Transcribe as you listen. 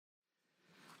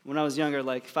When I was younger,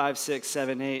 like 5, 6,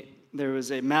 7, 8, there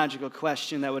was a magical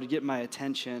question that would get my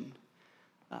attention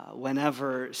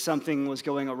whenever something was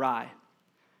going awry.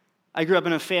 I grew up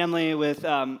in a family with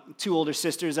 2 older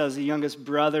sisters. I was the youngest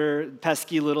brother,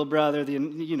 pesky little brother.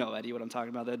 You know, Eddie, what I'm talking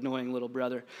about, the annoying little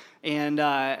brother.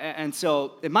 And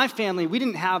so in my family, we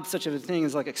didn't have such a thing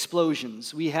as like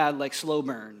explosions. We had like slow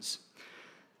burns.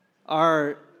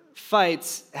 Our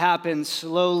fights happened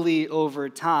slowly over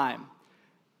time.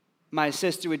 My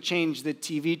sister would change the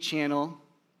TV channel.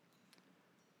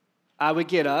 I would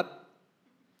get up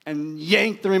and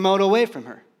yank the remote away from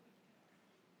her.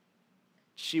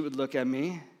 She would look at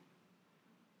me,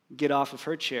 get off of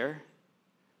her chair,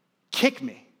 kick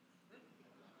me,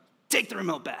 take the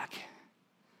remote back.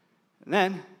 And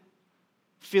then,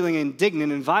 feeling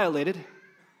indignant and violated,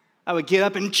 I would get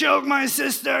up and choke my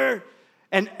sister.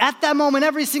 And at that moment,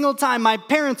 every single time, my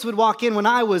parents would walk in when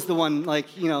I was the one,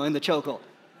 in the chokehold.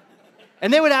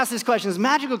 And they would ask this question, this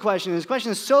magical question. This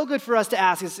question is so good for us to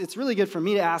ask. It's really good for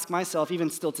me to ask myself,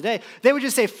 even still today. They would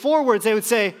just say 4 words. They would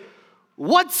say,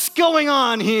 "What's going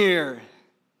on here?"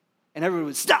 And everyone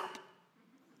would stop.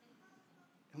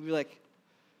 And we'd be like,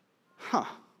 huh.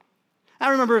 I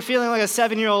remember feeling like a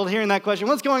 7-year-old hearing that question,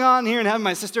 "What's going on here?" and having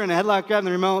my sister in a headlock grabbing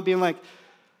the remote, being like,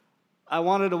 I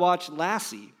wanted to watch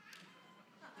Lassie.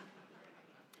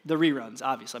 The reruns,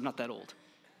 obviously. I'm not that old.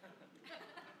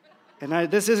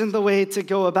 And this isn't the way to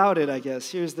go about it, I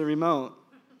guess. Here's the remote.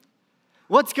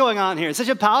 What's going on here? It's such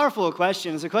a powerful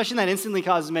question. It's a question that instantly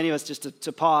causes many of us just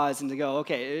to pause and to go,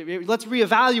 okay, let's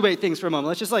reevaluate things for a moment.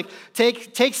 Let's just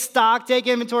take stock, take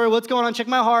inventory. What's going on? Check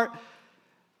my heart.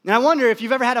 And I wonder if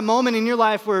you've ever had a moment in your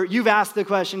life where you've asked the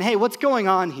question, hey, what's going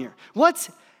on here?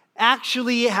 What's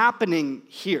actually happening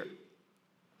here?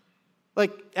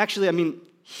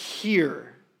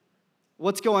 Here.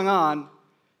 What's going on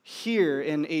here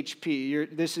in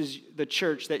HP? This is the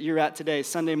church that you're at today,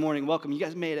 Sunday morning. Welcome. You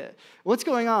guys made it. What's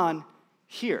going on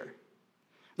here?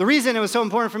 The reason it was so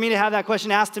important for me to have that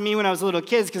question asked to me when I was a little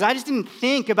kid is because I just didn't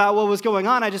think about what was going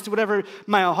on. I just did whatever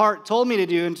my heart told me to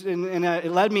do, and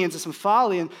it led me into some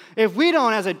folly. And if we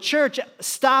don't, as a church,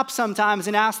 stop sometimes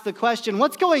and ask the question,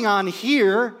 what's going on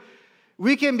here?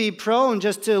 We can be prone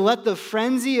just to let the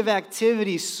frenzy of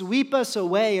activity sweep us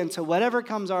away into whatever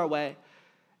comes our way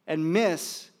and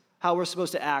miss how we're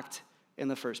supposed to act in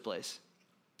the first place.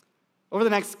 Over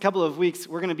the next couple of weeks,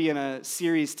 we're going to be in a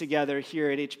series together here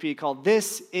at HP called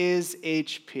This is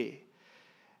HP.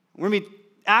 We're going to be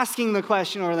asking the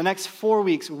question over the next 4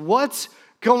 weeks, what's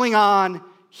going on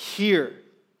here?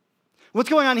 What's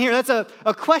going on here? That's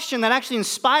a question that actually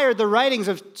inspired the writings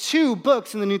of 2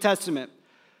 books in the New Testament.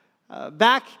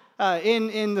 Back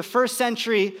in the first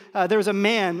century, there was a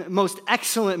man, most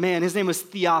excellent man. His name was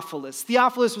Theophilus.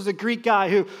 Theophilus was a Greek guy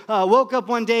who woke up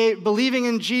one day believing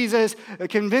in Jesus,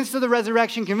 convinced of the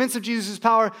resurrection, convinced of Jesus'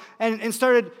 power, and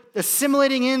started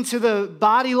assimilating into the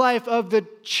body life of the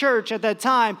church at that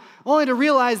time, only to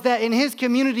realize that in his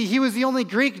community, he was the only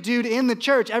Greek dude in the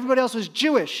church. Everybody else was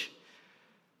Jewish.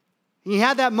 He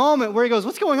had that moment where he goes,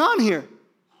 what's going on here?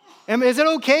 And is it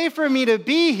okay for me to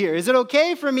be here? Is it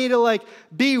okay for me to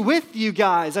be with you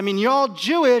guys? I mean, you're all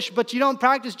Jewish, but you don't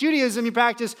practice Judaism. You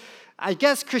practice, I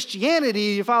guess, Christianity.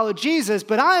 You follow Jesus,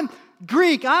 but I'm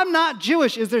Greek. I'm not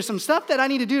Jewish. Is there some stuff that I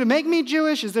need to do to make me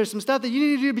Jewish? Is there some stuff that you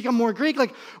need to do to become more Greek?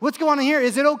 What's going on here?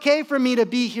 Is it okay for me to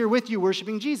be here with you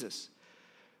worshiping Jesus?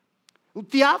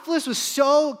 Theophilus was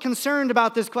so concerned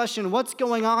about this question, what's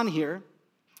going on here,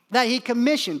 that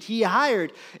he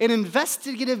hired an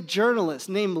investigative journalist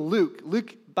named Luke.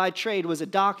 Luke, by trade, was a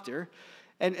doctor.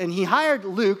 And he hired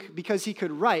Luke because he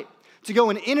could write to go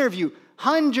and interview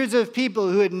hundreds of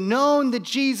people who had known the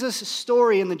Jesus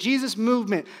story and the Jesus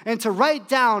movement, and to write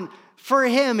down for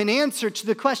him an answer to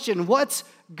the question, what's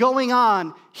going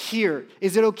on here?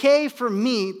 Is it okay for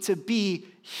me to be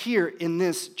here in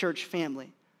this church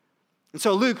family? And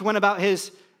so Luke went about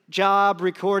his job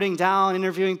recording down,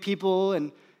 interviewing people,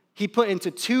 and he put into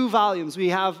 2 volumes.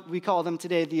 We call them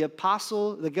today the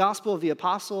Gospel of the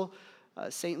Apostle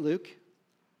St. Luke,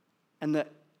 and the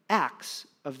Acts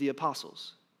of the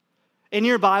Apostles. In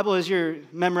your Bible, as you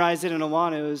memorize it in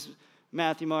Awana, it was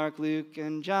Matthew, Mark, Luke,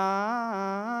 and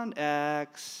John,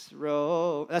 Acts,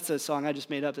 Rome. That's a song I just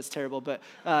made up. That's terrible. But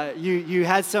you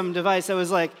had some device that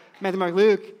was like Matthew, Mark,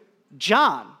 Luke,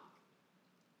 John,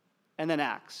 and then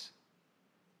Acts.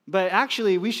 But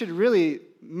actually, we should really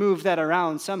move that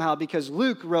around somehow, because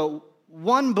Luke wrote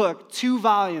 1 book, 2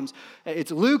 volumes.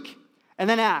 It's Luke and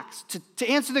then Acts. To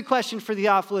answer the question for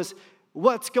Theophilus,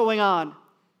 what's going on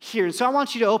here. And so I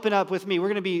want you to open up with me. We're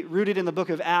going to be rooted in the book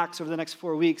of Acts over the next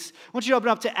 4 weeks. I want you to open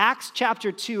up to Acts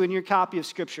chapter 2 in your copy of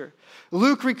Scripture.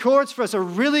 Luke records for us a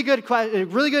really good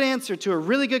answer to a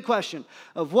really good question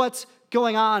of what's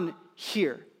going on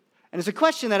here. And it's a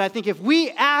question that I think if we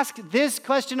ask this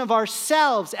question of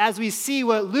ourselves as we see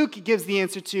what Luke gives the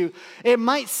answer to, it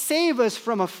might save us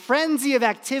from a frenzy of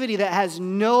activity that has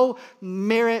no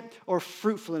merit or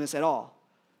fruitfulness at all.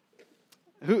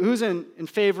 Who's in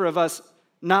favor of us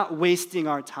not wasting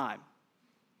our time?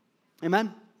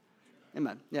 Amen?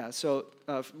 Amen. Yeah, so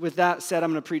with that said,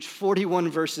 I'm going to preach 41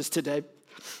 verses today.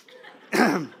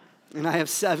 And I have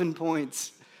 7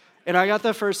 points. And I got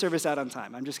the first service out on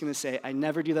time. I'm just going to say I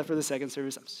never do that for the second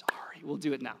service. I'm sorry. We'll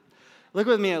do it now. Look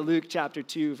with me at Luke chapter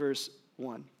 2, verse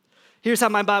 1. Here's how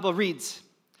my Bible reads.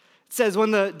 It says,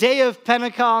 when the day of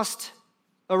Pentecost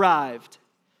arrived.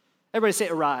 Everybody say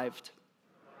arrived.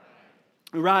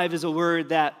 Arrive is a word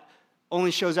that only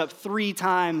shows up 3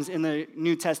 times in the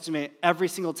New Testament. Every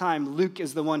single time, Luke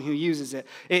is the one who uses it.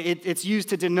 It's used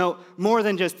to denote more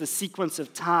than just the sequence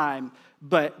of time,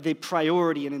 but the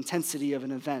priority and intensity of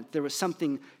an event. There was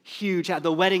something huge.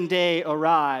 The wedding day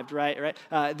arrived, right?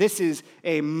 This is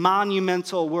a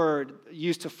monumental word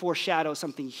used to foreshadow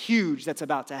something huge that's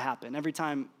about to happen. Every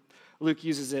time Luke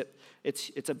uses it,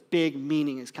 it's a big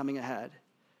meaning is coming ahead.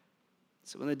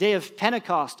 So when the day of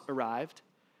Pentecost arrived,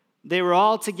 they were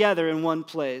all together in one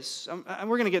place.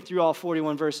 We're going to get through all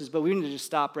 41 verses, but we need to just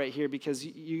stop right here because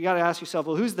you got to ask yourself,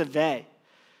 well, who's the they?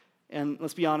 And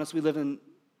let's be honest, we live in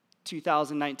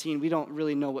 2019. We don't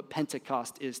really know what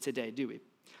Pentecost is today, do we?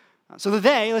 So the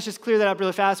they, let's just clear that up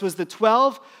really fast, was the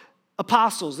 12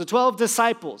 apostles, the 12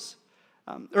 disciples.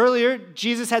 Earlier,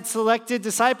 Jesus had selected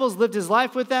disciples, lived his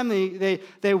life with them.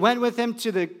 They went with him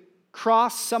to the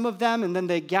cross, some of them, and then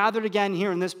they gathered again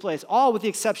here in this place, all with the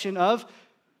exception of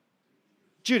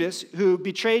Judas, who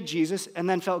betrayed Jesus and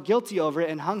then felt guilty over it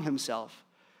and hung himself.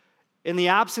 In the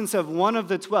absence of one of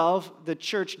the 12, the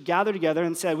church gathered together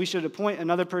and said we should appoint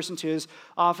another person to his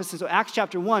office. And so Acts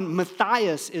chapter 1,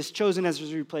 Matthias is chosen as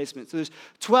his replacement. So there's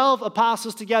 12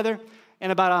 apostles together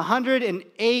and about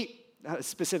 108, a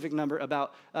specific number,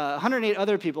 about 108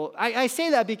 other people. I say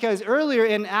that because earlier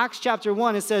in Acts chapter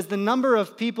 1, it says the number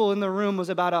of people in the room was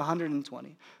about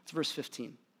 120. It's verse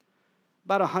 15.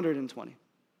 About 120.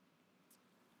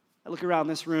 I look around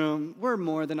this room, we're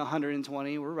more than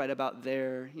 120. We're right about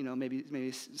there,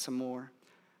 maybe some more.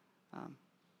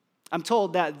 I'm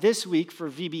told that this week for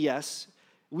VBS,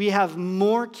 we have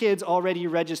more kids already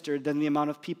registered than the amount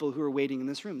of people who are waiting in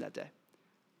this room that day.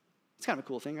 It's kind of a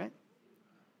cool thing, right?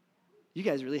 You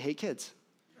guys really hate kids.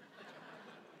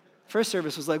 First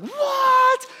service was like,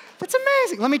 what? That's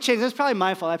amazing. Let me change. That's probably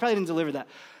my fault. I probably didn't deliver that.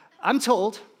 I'm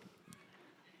told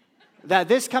that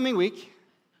this coming week,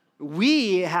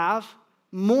 we have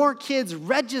more kids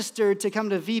registered to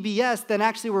come to VBS than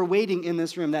actually were waiting in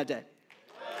this room that day.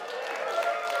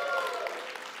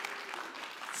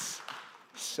 It's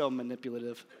so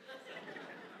manipulative.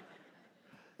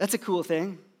 That's a cool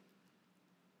thing.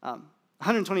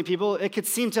 120 people, it could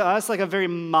seem to us like a very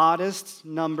modest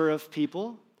number of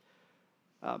people.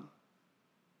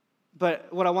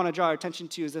 But what I want to draw our attention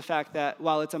to is the fact that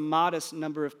while it's a modest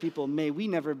number of people, may we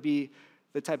never be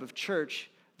the type of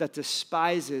church that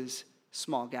despises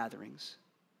small gatherings.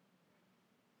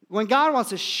 When God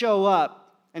wants to show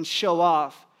up and show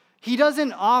off, he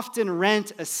doesn't often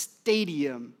rent a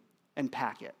stadium and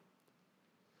pack it.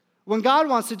 When God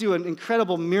wants to do an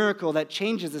incredible miracle that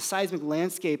changes the seismic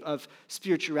landscape of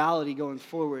spirituality going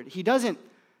forward, he doesn't,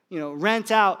 rent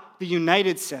out the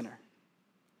United Center.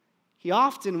 He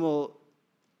often will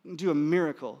do a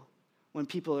miracle when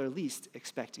people are least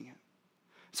expecting it.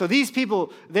 So these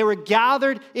people, they were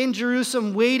gathered in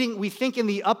Jerusalem waiting, we think in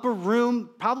the upper room,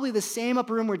 probably the same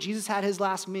upper room where Jesus had his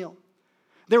last meal.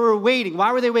 They were waiting.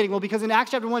 Why were they waiting? Well, because in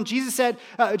Acts chapter 1, Jesus said,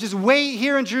 just wait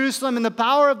here in Jerusalem and the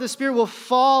power of the Spirit will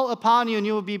fall upon you and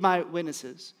you will be my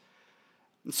witnesses.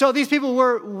 And so these people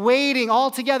were waiting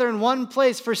all together in one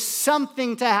place for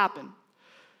something to happen.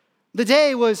 The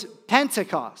day was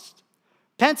Pentecost.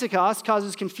 Pentecost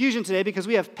causes confusion today because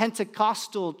we have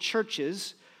Pentecostal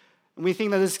churches. And we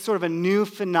think that this is sort of a new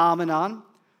phenomenon.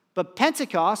 But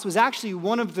Pentecost was actually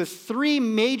one of the 3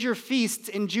 major feasts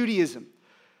in Judaism.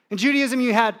 In Judaism,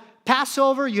 you had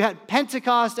Passover, you had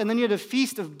Pentecost, and then you had a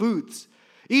Feast of Booths.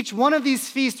 Each one of these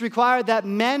feasts required that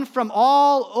men from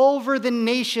all over the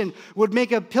nation would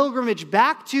make a pilgrimage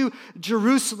back to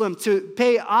Jerusalem to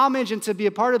pay homage and to be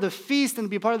a part of the feast and to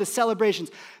be a part of the celebrations.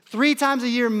 3 times a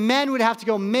year, men would have to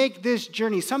go make this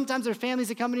journey. Sometimes their families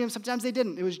accompanied them, sometimes they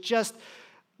didn't. It was just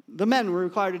the men were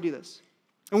required to do this.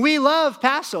 And we love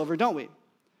Passover, don't we?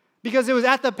 Because it was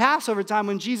at the Passover time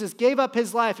when Jesus gave up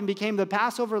his life and became the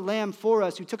Passover lamb for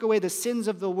us, who took away the sins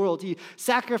of the world. He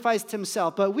sacrificed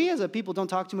himself. But we as a people don't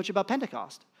talk too much about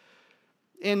Pentecost.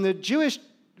 In the Jewish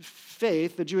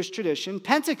faith, the Jewish tradition,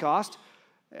 Pentecost,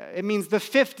 it means the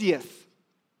 50th.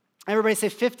 Everybody say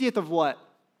 50th of what?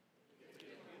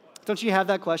 Don't you have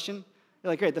that question?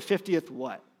 You're like, great, the 50th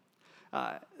what?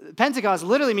 Pentecost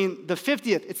literally means the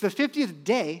 50th. It's the 50th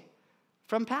day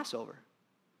from Passover.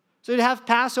 So they'd have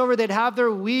Passover, they'd have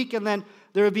their week, and then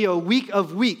there would be a week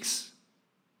of weeks.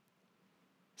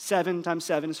 7 times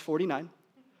 7 is 49.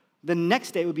 The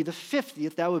next day would be the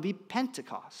 50th. That would be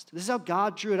Pentecost. This is how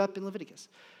God drew it up in Leviticus.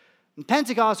 And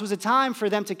Pentecost was a time for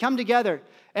them to come together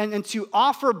and to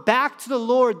offer back to the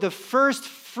Lord the first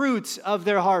fruits of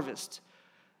their harvest.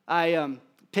 I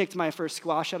picked my first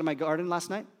squash out of my garden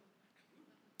last night.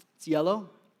 It's yellow.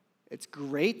 It's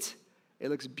great. It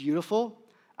looks beautiful.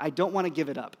 I don't want to give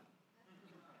it up.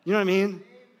 You know what I mean?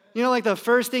 You know, like the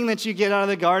first thing that you get out of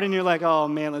the garden, you're like, oh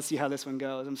man, let's see how this one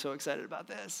goes. I'm so excited about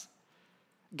this.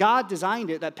 God designed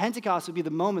it that Pentecost would be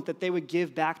the moment that they would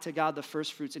give back to God the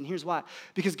first fruits. And here's why.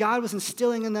 Because God was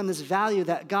instilling in them this value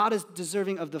that God is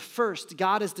deserving of the first.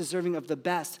 God is deserving of the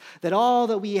best. That all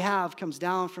that we have comes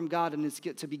down from God and is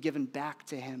to be given back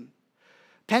to him.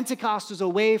 Pentecost was a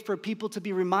way for people to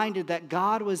be reminded that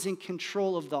God was in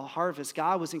control of the harvest.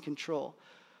 God was in control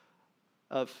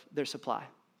of their supply.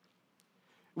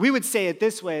 We would say it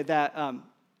this way, that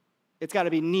it's got to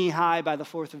be knee-high by the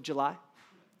 4th of July.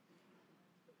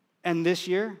 And this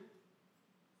year,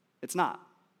 it's not.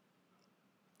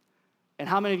 And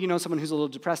how many of you know someone who's a little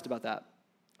depressed about that?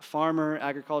 A farmer,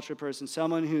 agriculture person,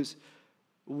 someone who's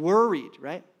worried,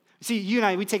 right? See, you and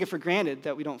I, we take it for granted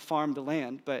that we don't farm the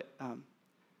land, but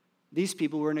these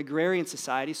people were an agrarian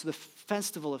society, so the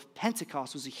festival of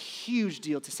Pentecost was a huge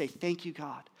deal to say, thank you,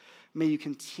 God. May you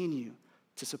continue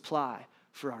to supply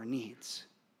for our needs.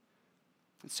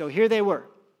 And so here they were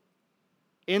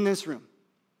in this room.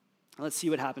 Let's see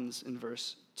what happens in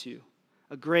verse 2.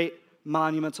 A great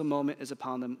monumental moment is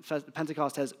upon them.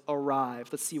 Pentecost has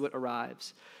arrived. Let's see what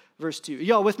arrives. Verse 2. Are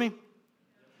y'all with me?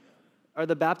 Are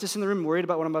the Baptists in the room worried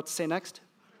about what I'm about to say next?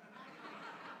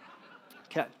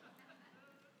 Okay.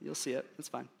 You'll see it. It's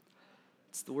fine.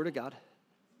 It's the word of God.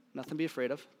 Nothing to be afraid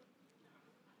of.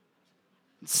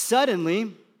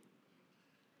 Suddenly,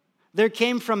 there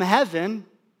came from heaven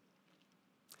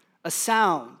a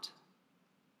sound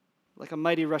like a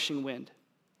mighty rushing wind.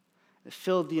 It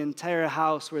filled the entire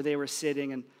house where they were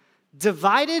sitting, and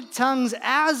divided tongues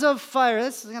as of fire.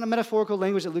 This is the kind of metaphorical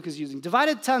language that Luke is using.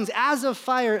 Divided tongues as of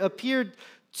fire appeared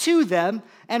to them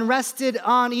and rested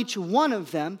on each one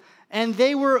of them. And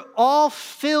they were all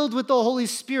filled with the Holy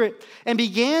Spirit and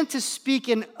began to speak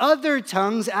in other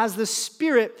tongues as the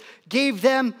Spirit gave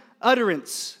them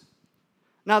utterance.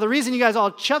 Now, the reason you guys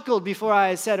all chuckled before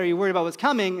I said, are you worried about what's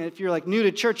coming? If you're like new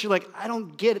to church, you're like, I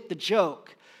don't get the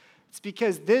joke. It's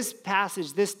because this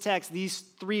passage, this text, these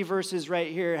 3 verses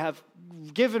right here have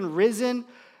given risen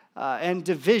and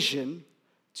division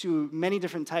to many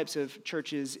different types of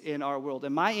churches in our world.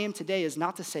 And my aim today is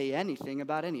not to say anything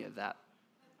about any of that.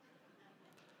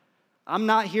 I'm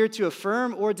not here to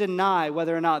affirm or deny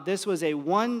whether or not this was a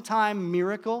one-time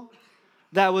miracle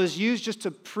that was used just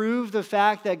to prove the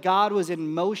fact that God was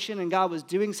in motion and God was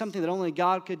doing something that only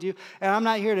God could do. And I'm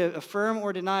not here to affirm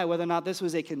or deny whether or not this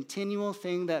was a continual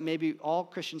thing that maybe all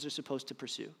Christians are supposed to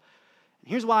pursue. And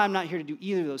here's why I'm not here to do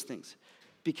either of those things.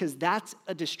 Because that's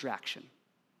a distraction.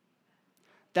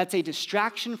 That's a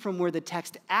distraction from where the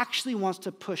text actually wants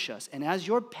to push us. And as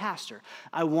your pastor,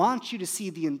 I want you to see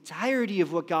the entirety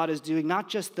of what God is doing, not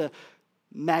just the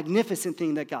magnificent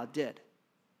thing that God did.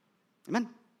 Amen?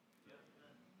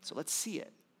 So let's see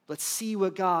it. Let's see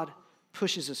what God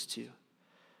pushes us to.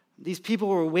 These people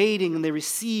were waiting and they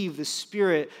received the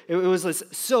Spirit. It was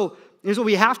so. Here's what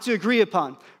we have to agree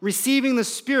upon. Receiving the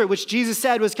Spirit, which Jesus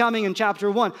said was coming in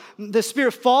chapter 1. The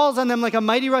Spirit falls on them like a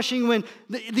mighty rushing wind.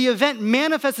 The event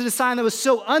manifested a sign that was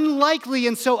so unlikely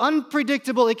and so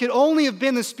unpredictable, it could only have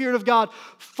been the Spirit of God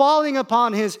falling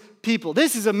upon his people.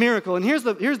 This is a miracle. And here's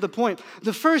the point.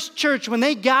 The first church, when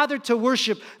they gathered to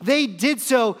worship, they did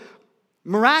so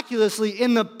miraculously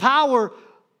in the power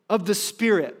of the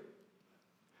Spirit.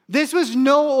 This was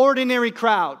no ordinary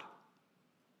crowd.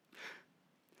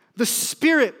 The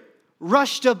Spirit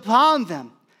rushed upon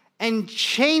them and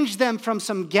changed them from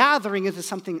some gathering into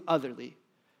something otherly.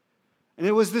 And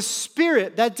it was the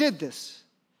Spirit that did this.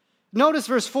 Notice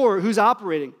verse 4, who's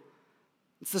operating.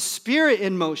 It's the Spirit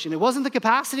in motion. It wasn't the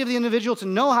capacity of the individual to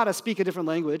know how to speak a different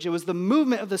language. It was the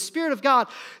movement of the Spirit of God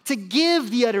to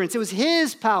give the utterance. It was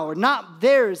his power, not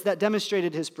theirs, that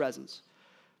demonstrated his presence.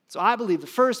 So I believe the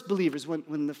first believers,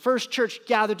 when the first church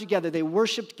gathered together, they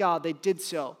worshiped God. They did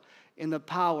so in the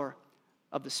power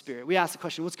of the Spirit. We asked the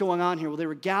question, what's going on here? Well, they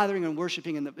were gathering and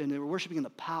worshiping, and they were worshiping in the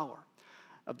power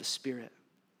of the Spirit.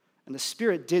 And the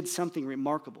Spirit did something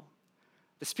remarkable.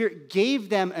 The Spirit gave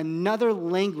them another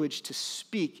language to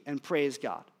speak and praise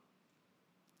God.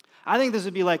 I think this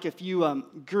would be like if you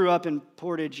grew up in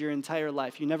Portage your entire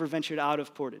life. You never ventured out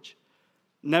of Portage.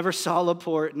 Never saw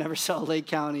LaPorte, never saw Lake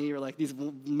County, or like these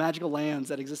magical lands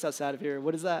that exist outside of here.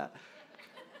 What is that?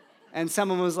 And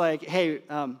someone was like, hey,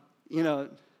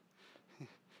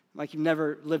 like you've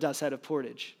never lived outside of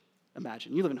Portage.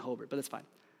 Imagine. You live in Hobart, but that's fine.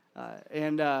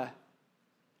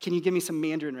 Can you give me some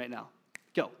Mandarin right now?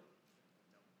 Go.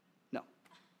 No.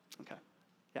 Okay.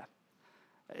 Yeah.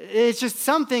 It's just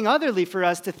something otherly for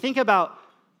us to think about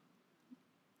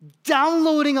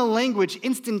downloading a language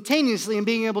instantaneously and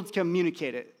being able to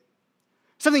communicate it.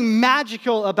 Something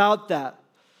magical about that.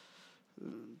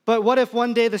 But what if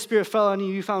one day the Spirit fell on you,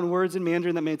 you found words in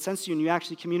Mandarin that made sense to you, and you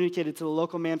actually communicated to the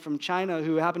local man from China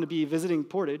who happened to be visiting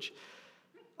Portage?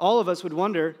 All of us would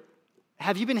wonder,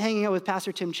 have you been hanging out with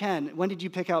Pastor Tim Chen? When did you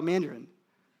pick out Mandarin?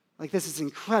 Like, this is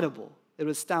incredible. It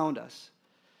would astound us.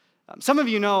 Some of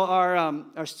you know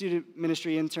our student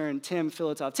ministry intern, Tim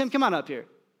Filatov. Tim, come on up here.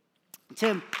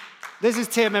 Tim, this is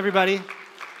Tim, everybody.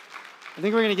 I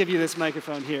think we're going to give you this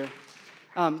microphone here.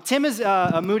 Tim is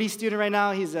a Moody student right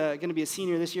now. He's going to be a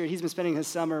senior this year. He's been spending his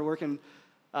summer working,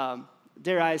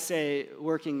 dare I say,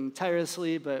 working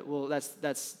tirelessly, but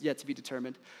that's yet to be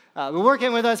determined. We're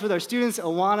working with us with our students,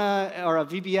 Awana, or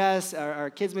VBS, our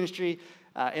kids ministry,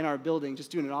 in our building,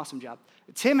 just doing an awesome job.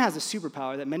 Tim has a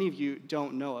superpower that many of you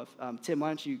don't know of. Tim, why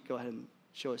don't you go ahead and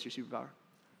show us your superpower?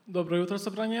 Доброе утро,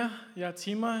 собрание. Я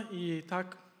Тима, и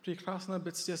так прекрасно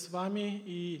быть здесь с вами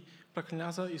и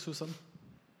проклиняться Иисусом.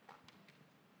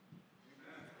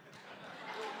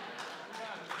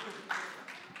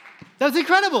 That's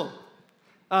incredible.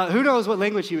 Who knows what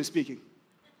language he was speaking?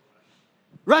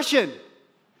 Russian.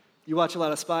 You watch a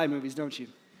lot of spy movies, don't you?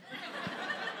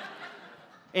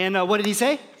 And what did he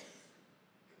say?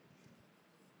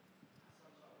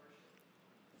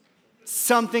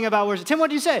 Something about worship. Tim,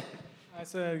 what did you say? I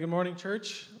said, good morning,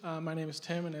 church. My name is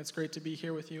Tim, and it's great to be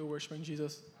here with you worshiping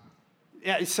Jesus.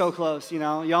 Yeah, it's so close, You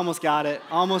almost got it.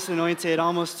 Almost anointed,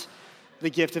 almost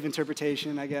the gift of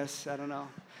interpretation, I guess. I don't know.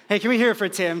 Hey, can we hear it for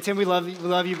Tim? Tim, we love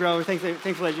you, bro. We're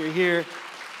thankful that you're here.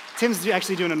 Tim's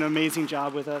actually doing an amazing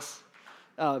job with us.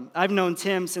 I've known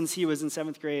Tim since he was in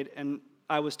 7th grade, and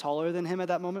I was taller than him at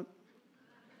that moment.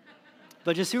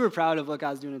 But just super proud of what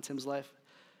God's doing in Tim's life.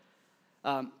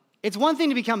 It's one thing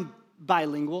to become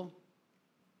bilingual,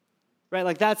 right?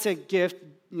 Like, that's a gift.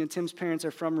 Tim's parents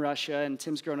are from Russia, and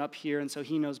Tim's grown up here, and so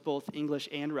he knows both English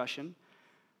and Russian.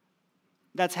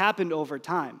 That's happened over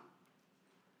time.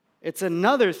 It's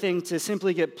another thing to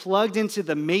simply get plugged into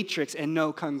the matrix and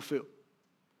know kung fu.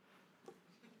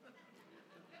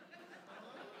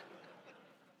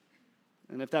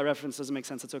 And if that reference doesn't make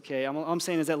sense, it's okay. All I'm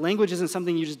saying is that language isn't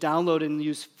something you just download and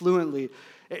use fluently.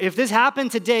 If this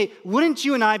happened today, wouldn't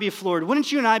you and I be floored?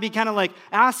 Wouldn't you and I be kind of like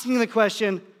asking the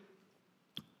question,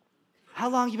 how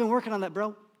long have you been working on that,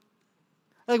 bro?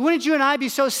 Like, wouldn't you and I be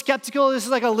so skeptical? This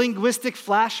is like a linguistic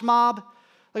flash mob.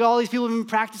 Like, all these people have been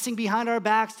practicing behind our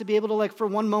backs to be able to, like, for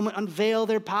one moment, unveil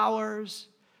their powers.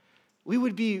 We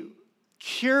would be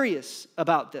curious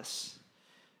about this.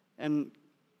 And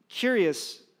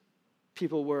curious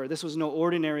people were. This was no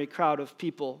ordinary crowd of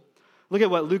people. Look at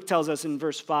what Luke tells us in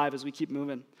verse 5 as we keep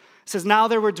moving. It says, now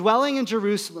there were dwelling in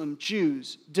Jerusalem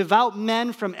Jews, devout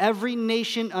men from every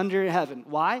nation under heaven.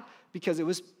 Why? Because it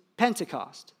was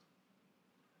Pentecost.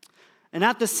 And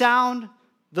at the sound,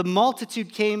 the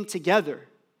multitude came together.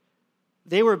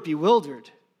 They were bewildered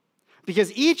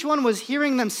because each one was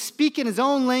hearing them speak in his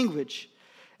own language.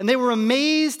 And they were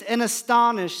amazed and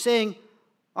astonished, saying,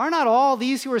 are not all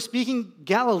these who are speaking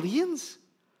Galileans?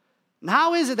 And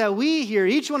how is it that we hear,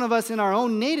 each one of us in our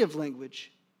own native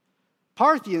language?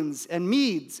 Parthians and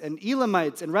Medes and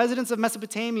Elamites and residents of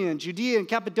Mesopotamia and Judea and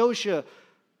Cappadocia,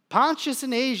 Pontus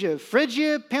and Asia,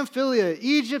 Phrygia, Pamphylia,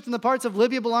 Egypt and the parts of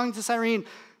Libya belonging to Cyrene,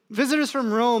 visitors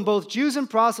from Rome, both Jews and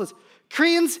proselytes,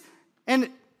 Cretans and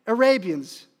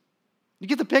Arabians. You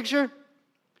get the picture?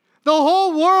 The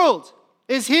whole world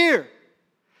is here.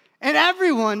 And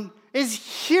everyone is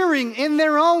hearing in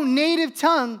their own native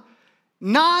tongue,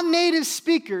 non-native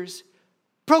speakers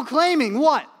proclaiming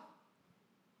what?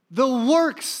 The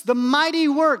works, the mighty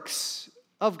works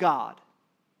of God.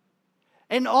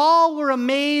 And all were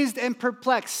amazed and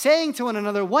perplexed, saying to one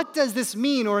another, what does this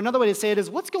mean? Or another way to say it is,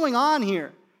 what's going on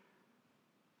here?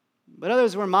 But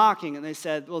others were mocking, and they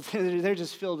said, well, they're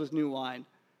just filled with new wine.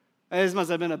 This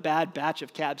must have been a bad batch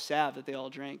of Cab Sav that they all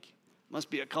drank. Must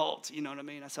be a cult, you know what I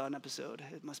mean? I saw an episode.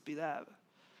 It must be that.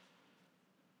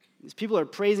 These people are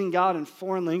praising God in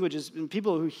foreign languages, and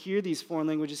people who hear these foreign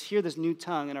languages hear this new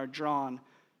tongue and are drawn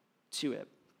to it.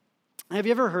 Have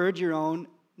you ever heard your own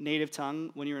native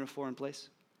tongue when you're in a foreign place?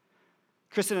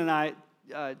 Kristen and I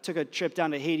took a trip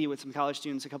down to Haiti with some college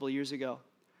students a couple of years ago,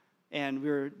 and we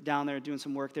were down there doing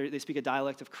some work. They speak a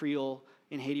dialect of Creole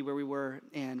in Haiti where we were,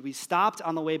 and we stopped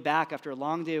on the way back after a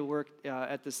long day of work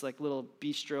at this like little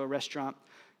bistro restaurant,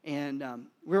 and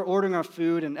we were ordering our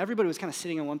food, and everybody was kind of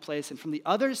sitting in one place, and from the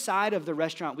other side of the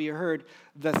restaurant, we heard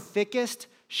the thickest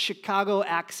Chicago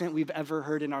accent we've ever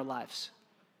heard in our lives.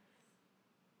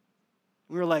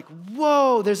 We were like,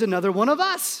 whoa, there's another one of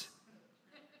us.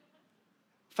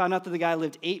 Found out that the guy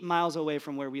lived 8 miles away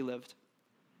from where we lived.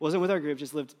 Wasn't with our group,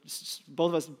 just lived, both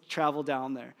of us traveled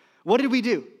down there. What did we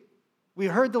do? We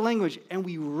heard the language and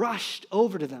we rushed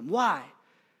over to them. Why?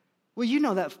 Well, you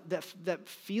know that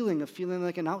feeling of feeling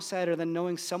like an outsider, then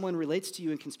knowing someone relates to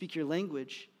you and can speak your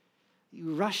language.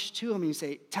 You rush to them and you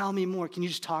say, tell me more. Can you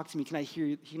just talk to me? Can I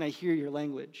hear your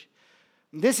language?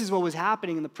 And this is what was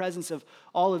happening in the presence of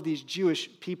all of these Jewish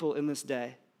people in this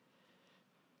day.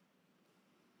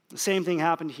 The same thing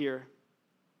happened here.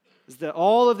 Is that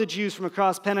all of the Jews from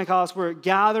across Pentecost were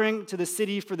gathering to the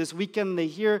city for this weekend. They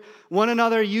hear one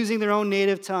another using their own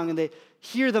native tongue, and they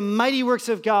hear the mighty works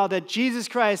of God, that Jesus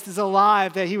Christ is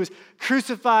alive, that he was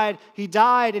crucified, he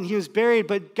died, and he was buried,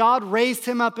 but God raised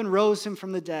him up and rose him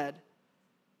from the dead.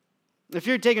 If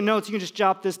you're taking notes, you can just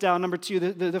jot this down. Number 2,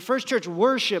 the first church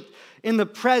worshiped in the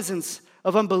presence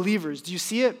of unbelievers. Do you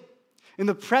see it? In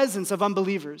the presence of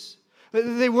unbelievers.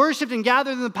 They worshiped and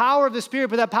gathered in the power of the Spirit,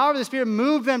 but that power of the Spirit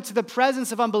moved them to the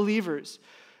presence of unbelievers.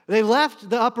 They left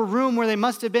the upper room where they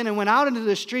must have been and went out into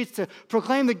the streets to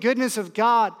proclaim the goodness of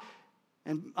God,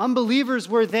 and unbelievers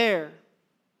were there.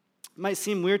 It might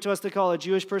seem weird to us to call a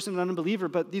Jewish person an unbeliever,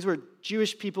 but these were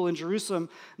Jewish people in Jerusalem,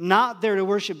 not there to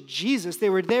worship Jesus. They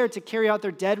were there to carry out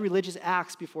their dead religious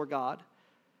acts before God.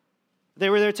 They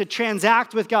were there to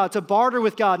transact with God, to barter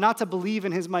with God, not to believe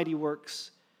in his mighty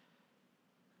works.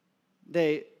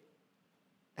 They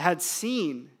had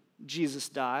seen Jesus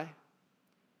die,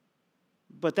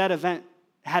 but that event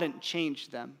hadn't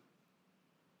changed them.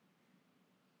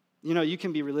 You know, you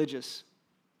can be religious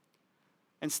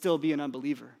and still be an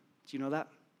unbeliever. Do you know that?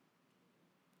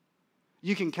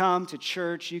 You can come to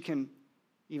church, you can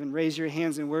even raise your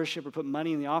hands in worship or put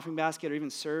money in the offering basket or even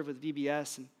serve with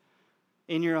VBS, and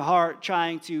in your heart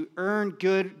trying to earn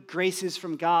good graces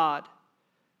from God.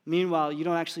 Meanwhile, you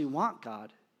don't actually want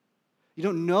God. You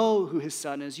don't know who his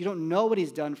son is. You don't know what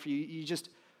he's done for you. You just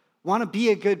want to be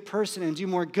a good person and do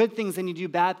more good things than you do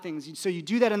bad things. So you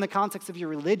do that in the context of your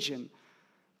religion.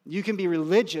 You can be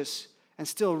religious and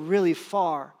still really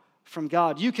far from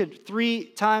God. You could 3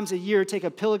 times a year take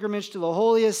a pilgrimage to the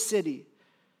holiest city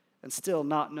and still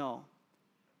not know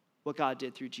what God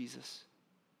did through Jesus.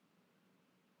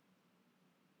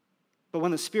 But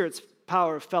when the Spirit's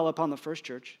power fell upon the first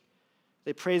church,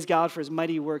 they praised God for his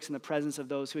mighty works in the presence of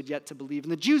those who had yet to believe.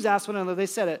 And the Jews asked one another, they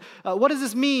said it, what does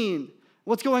this mean?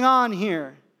 What's going on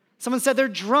here? Someone said they're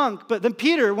drunk, but then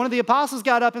Peter, one of the apostles,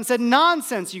 got up and said,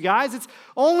 nonsense, you guys. It's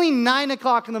only 9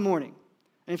 o'clock in the morning.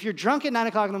 And if you're drunk at 9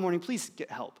 o'clock in the morning, please get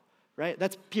help, right?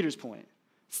 That's Peter's point.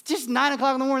 It's just 9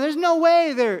 o'clock in the morning. There's no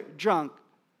way they're drunk.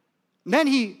 And then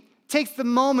he takes the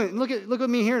moment, and look at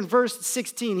me here in verse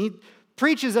 16. He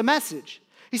preaches a message.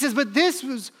 He says, but this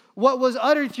was what was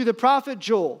uttered through the prophet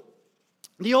Joel.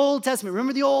 The Old Testament.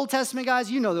 Remember the Old Testament, guys?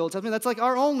 You know the Old Testament. That's like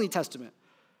our only testament.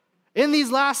 In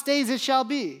these last days it shall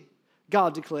be,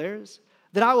 God declares,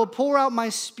 that I will pour out my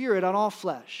Spirit on all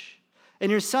flesh.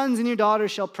 And your sons and your daughters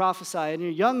shall prophesy, and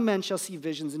your young men shall see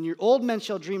visions, and your old men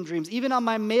shall dream dreams, even on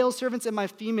my male servants and my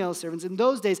female servants. In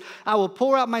those days I will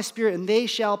pour out my Spirit, and they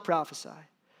shall prophesy.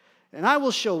 And I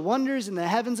will show wonders in the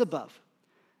heavens above,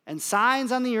 and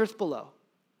signs on the earth below,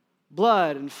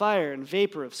 blood and fire and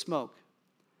vapor of smoke.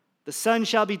 The sun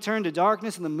shall be turned to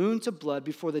darkness and the moon to blood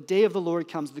before the day of the Lord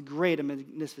comes, the great and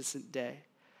magnificent day.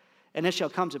 And it shall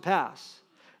come to pass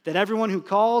that everyone who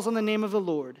calls on the name of the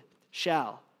Lord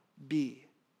shall be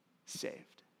saved.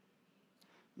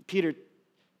 Peter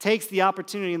takes the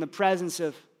opportunity in the presence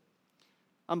of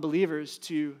unbelievers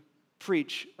to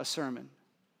preach a sermon.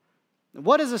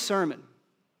 What is a sermon?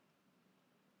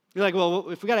 You're like, well,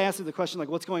 if we got to answer the question, like,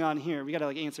 what's going on here? We got to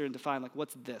answer and define, like,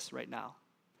 what's this right now?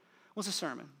 What's a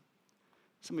sermon?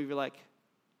 Some of you are like,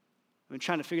 I've been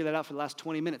trying to figure that out for the last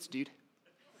 20 minutes, dude.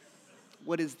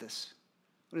 What is this?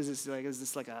 What is this? Like, is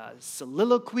this like a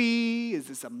soliloquy? Is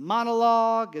this a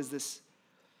monologue? Is this...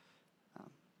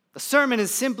 A sermon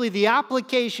is simply the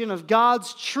application of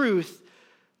God's truth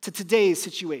to today's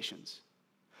situations.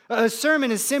 A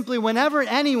sermon is simply whenever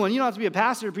anyone, you don't have to be a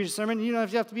pastor to preach a sermon, you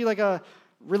don't have to be like a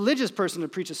religious person to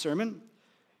preach a sermon,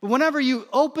 but whenever you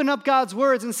open up God's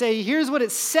words and say, here's what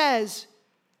it says,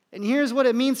 and here's what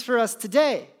it means for us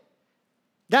today,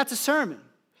 that's a sermon.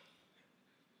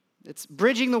 It's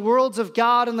bridging the worlds of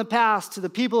God in the past to the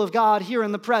people of God here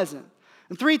in the present.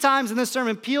 And 3 times in this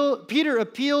sermon, Peter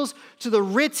appeals to the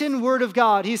written word of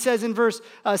God. He says in verse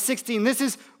 16, this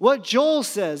is what Joel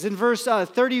says. In verse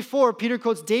 34, Peter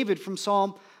quotes David from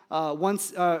Psalm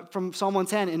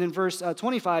 110. And in verse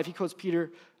 25, he quotes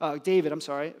David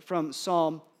from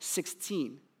Psalm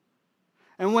 16.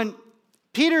 And when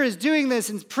Peter is doing this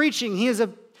and preaching, he's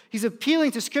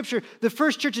appealing to Scripture. The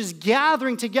first church is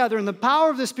gathering together in the power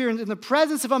of the Spirit, in the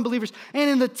presence of unbelievers, and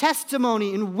in the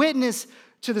testimony and witness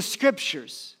to the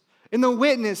Scriptures, in the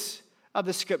witness of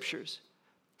the Scriptures.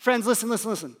 Friends,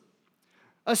 listen.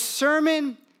 A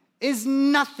sermon is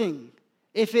nothing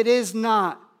if it is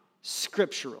not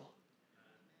scriptural.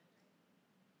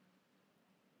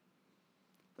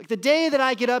 Like the day that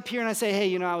I get up here and I say,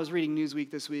 hey, I was reading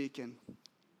Newsweek this week and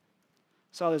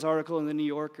saw this article in the New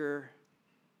Yorker,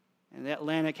 and the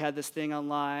Atlantic had this thing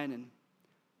online, and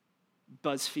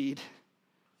BuzzFeed.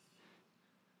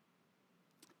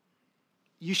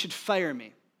 You should fire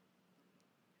me.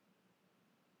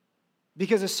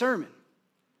 Because a sermon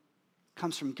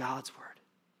comes from God's word.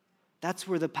 That's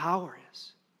where the power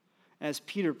is. As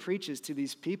Peter preaches to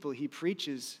these people, he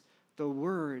preaches the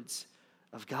words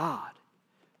of God,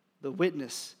 the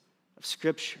witness of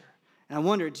Scripture. And I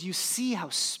wonder, do you see how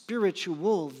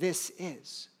spiritual this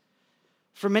is?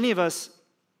 For many of us,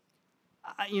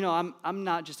 I'm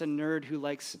not just a nerd who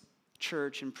likes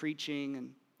church and preaching,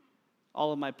 and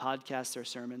all of my podcasts are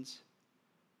sermons.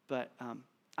 But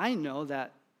I know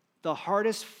that the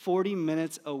hardest 40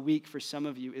 minutes a week for some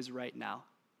of you is right now.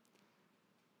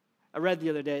 I read the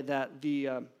other day that the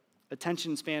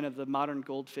attention span of the modern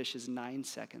goldfish is 9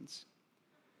 seconds.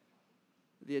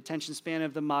 The attention span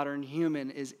of the modern human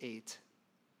is 8.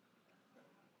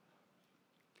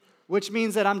 Which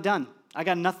means that I'm done. I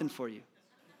got nothing for you.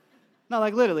 No,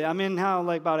 like literally, I'm in now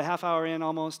like about a half hour in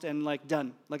almost and like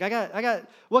done. Like I got,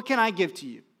 what can I give to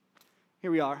you? Here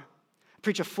we are. I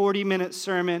preach a 40-minute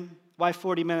sermon. Why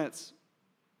 40 minutes?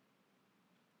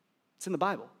 It's in the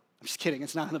Bible. I'm just kidding,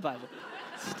 it's not in the Bible.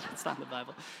 It's not in the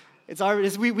Bible.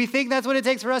 We think that's what it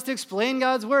takes for us to explain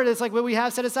God's word. It's like what we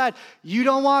have set aside. You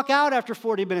don't walk out after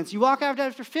 40 minutes. You walk out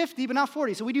after 50, but not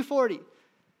 40, so we do 40.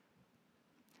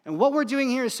 And what we're doing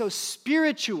here is so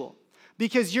spiritual.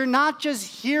 Because you're not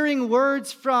just hearing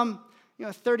words from a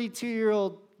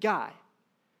 32-year-old guy.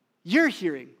 You're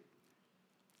hearing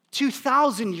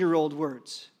 2,000-year-old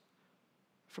words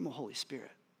from the Holy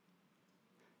Spirit.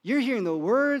 You're hearing the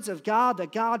words of God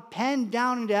that God penned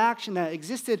down into action that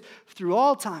existed through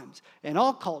all times and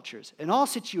all cultures and all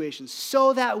situations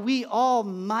so that we all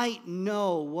might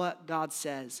know what God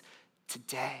says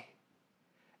today.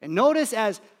 And notice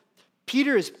as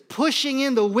Peter is pushing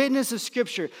in the witness of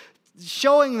Scripture,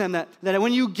 showing them that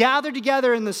when you gather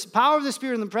together in the power of the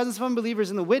Spirit, in the presence of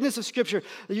unbelievers, in the witness of Scripture,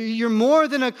 you're more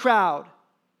than a crowd.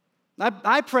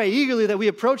 I pray eagerly that we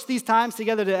approach these times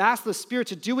together to ask the Spirit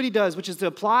to do what He does, which is to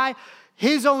apply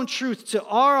His own truth to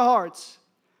our hearts,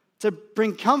 to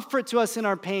bring comfort to us in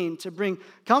our pain, to bring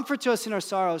comfort to us in our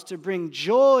sorrows, to bring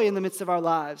joy in the midst of our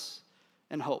lives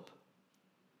and hope.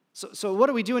 So what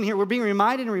are we doing here? We're being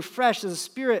reminded and refreshed as the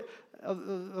Spirit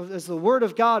as the word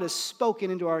of God is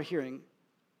spoken into our hearing,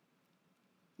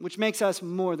 which makes us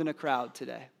more than a crowd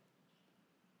today.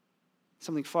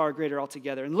 Something far greater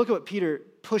altogether. And look at what Peter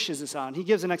pushes us on. He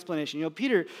gives an explanation.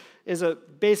 Peter is a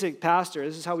basic pastor.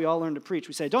 This is how we all learn to preach.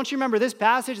 We say, don't you remember this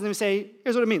passage? And then we say,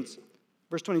 here's what it means.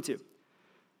 Verse 22. He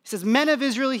says, men of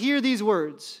Israel, hear these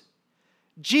words.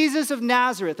 Jesus of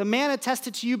Nazareth, a man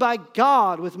attested to you by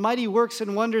God with mighty works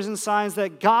and wonders and signs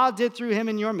that God did through him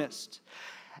in your midst.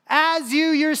 As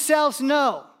you yourselves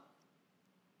know,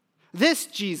 this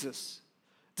Jesus,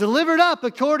 delivered up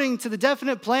according to the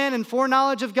definite plan and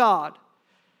foreknowledge of God,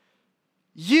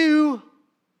 you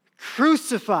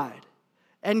crucified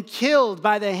and killed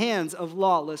by the hands of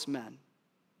lawless men.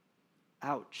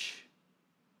 Ouch.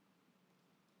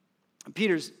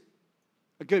 Peter's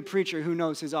a good preacher who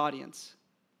knows his audience.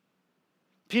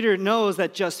 Peter knows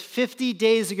that just 50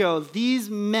 days ago, these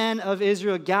men of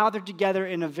Israel gathered together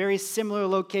in a very similar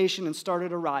location and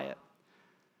started a riot.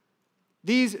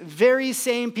 These very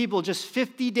same people, just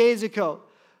 50 days ago,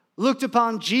 looked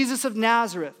upon Jesus of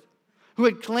Nazareth, who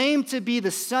had claimed to be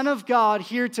the Son of God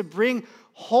here to bring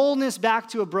wholeness back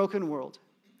to a broken world.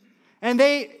 and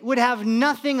they would have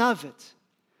nothing of it.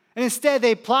 And instead,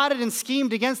 they plotted and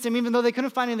schemed against him, even though they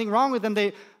couldn't find anything wrong with him.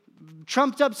 They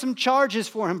trumped up some charges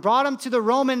for him, brought him to the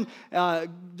Roman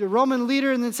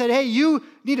leader, and then said, hey, you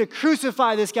need to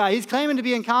crucify this guy. He's claiming to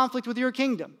be in conflict with your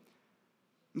kingdom.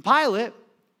 And Pilate,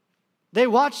 they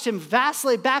watched him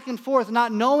vacillate back and forth,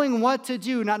 not knowing what to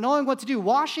do,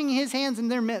 washing his hands in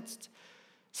their midst,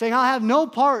 saying, I'll have no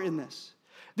part in this.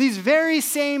 These very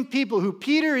same people who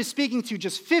Peter is speaking to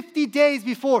just 50 days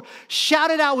before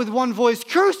shouted out with one voice,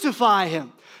 crucify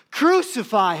him,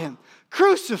 crucify him,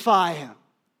 crucify him.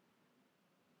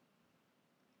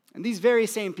 And these very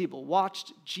same people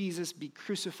watched Jesus be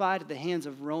crucified at the hands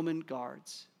of Roman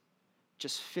guards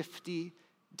just 50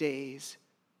 days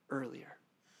earlier.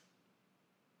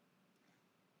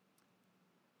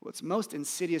 What's most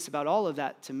insidious about all of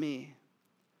that to me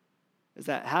is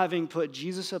that having put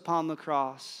Jesus upon the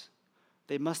cross,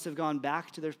 they must have gone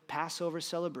back to their Passover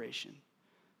celebration,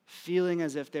 feeling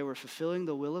as if they were fulfilling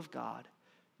the will of God,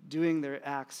 doing their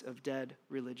acts of dead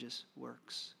religious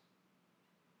works.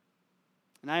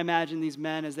 And I imagine these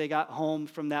men, as they got home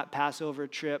from that Passover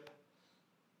trip,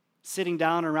 sitting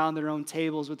down around their own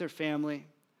tables with their family.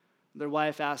 Their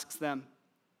wife asks them,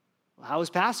 well, how was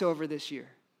Passover this year?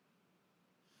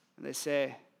 And they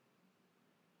say,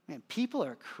 man, people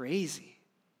are crazy.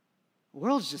 The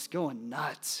world's just going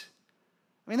nuts.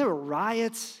 I mean, there were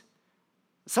riots.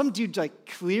 Some dude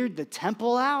cleared the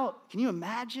temple out. Can you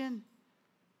imagine?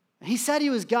 He said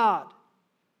he was God.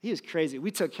 He was crazy.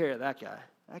 We took care of that guy.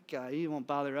 That guy, he won't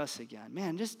bother us again.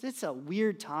 Man, it's a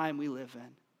weird time we live in.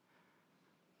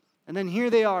 And then here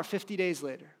they are 50 days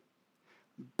later,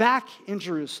 back in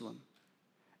Jerusalem.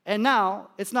 And now,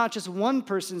 it's not just one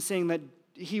person saying that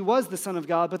he was the Son of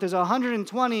God, but there's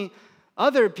 120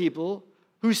 other people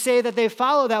who say that they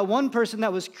follow that one person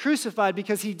that was crucified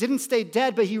because he didn't stay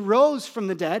dead, but he rose from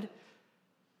the dead.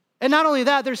 And not only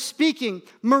that, they're speaking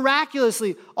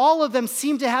miraculously. All of them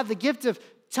seem to have the gift of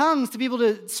tongues to be able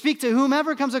to speak to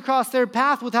whomever comes across their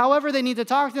path with however they need to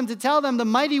talk to them, to tell them the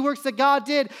mighty works that God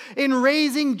did in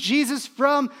raising Jesus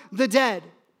from the dead.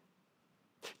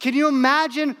 Can you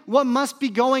imagine what must be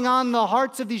going on in the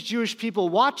hearts of these Jewish people,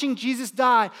 watching Jesus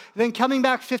die, then coming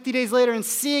back 50 days later and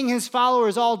seeing his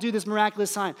followers all do this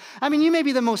miraculous sign? I mean, you may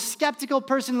be the most skeptical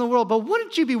person in the world, but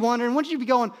wouldn't you be wondering, wouldn't you be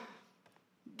going,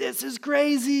 this is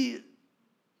crazy.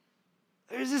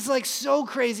 This is so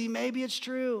crazy, maybe it's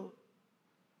true.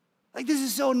 This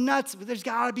is so nuts, but there's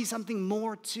got to be something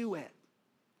more to it.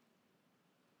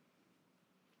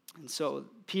 And so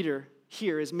Peter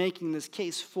here is making this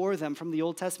case for them from the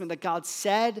Old Testament that God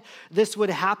said this would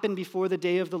happen before the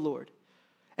day of the Lord.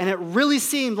 And it really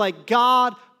seemed like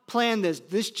God planned this.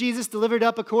 This Jesus delivered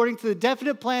up according to the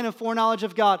definite plan and foreknowledge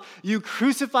of God, you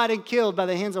crucified and killed by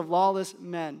the hands of lawless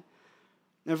men.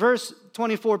 In verse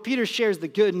 24, Peter shares the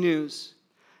good news.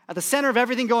 At the center of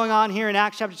everything going on here in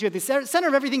Acts chapter 2, at the center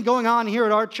of everything going on here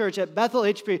at our church at Bethel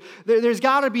HP, there's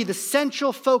got to be the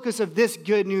central focus of this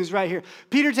good news right here.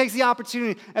 Peter takes the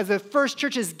opportunity as the first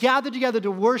church is gathered together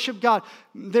to worship God.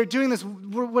 They're doing this.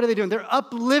 What are they doing? They're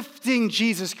uplifting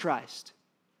Jesus Christ.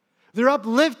 They're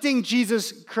uplifting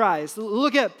Jesus Christ.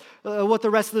 Look at what the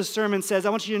rest of the sermon says. I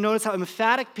want you to notice how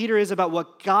emphatic Peter is about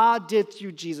what God did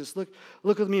through Jesus. Look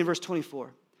with me in verse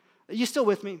 24. Are you still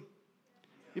with me?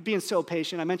 You're being so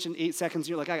patient. I mentioned 8 seconds.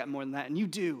 You're like, I got more than that. And you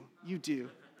do. You do.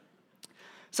 It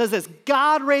says this,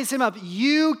 God raised him up.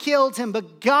 You killed him,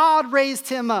 but God raised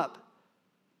him up.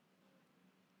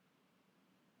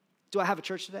 Do I have a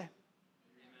church today?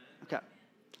 Okay.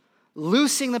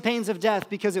 Loosing the pains of death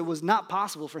because it was not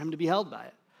possible for him to be held by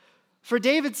it. For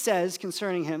David says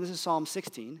concerning him, this is Psalm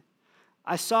 16,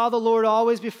 I saw the Lord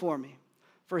always before me,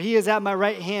 for he is at my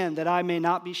right hand that I may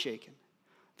not be shaken.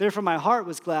 Therefore my heart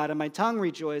was glad and my tongue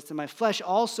rejoiced, and my flesh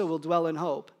also will dwell in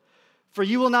hope. For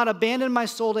you will not abandon my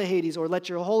soul to Hades or let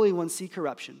your Holy One see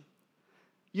corruption.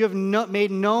 You have made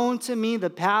known to me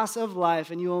the paths of life,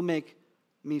 and you will make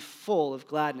me full of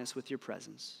gladness with your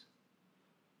presence.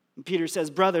 And Peter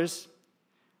says, brothers,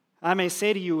 I may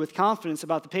say to you with confidence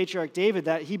about the patriarch David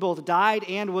that he both died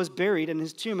and was buried, and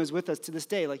his tomb is with us to this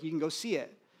day. You can go see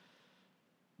it.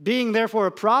 Being therefore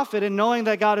a prophet, and knowing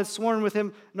that God had sworn with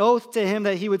him an oath to him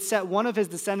that he would set one of his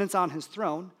descendants on his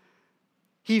throne,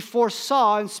 he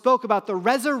foresaw and spoke about the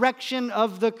resurrection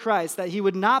of the Christ, that he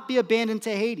would not be abandoned to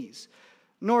Hades,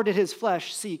 nor did his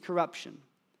flesh see corruption.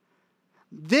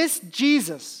 This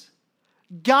Jesus,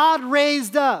 God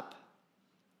raised up,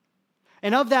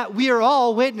 and of that we are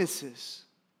all witnesses.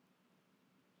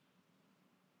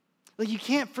 You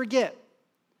can't forget,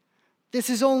 this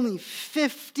is only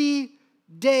 50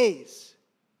 days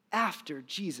after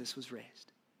Jesus was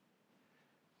raised.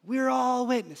 We're all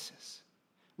witnesses.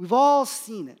 We've all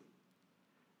seen it.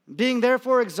 Being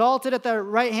therefore exalted at the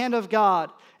right hand of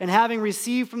God, and having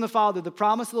received from the Father the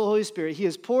promise of the Holy Spirit, he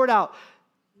has poured out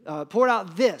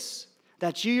this,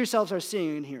 that you yourselves are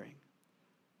seeing and hearing.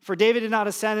 For David did not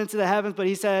ascend into the heavens, but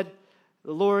he said,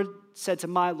 the Lord said to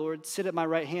my Lord, sit at my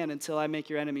right hand until I make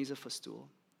your enemies a footstool.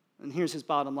 And here's his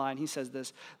bottom line. He says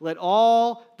this, let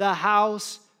all the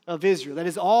house of Israel, that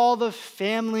is all the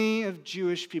family of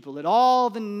Jewish people, let all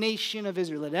the nation of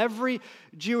Israel, let every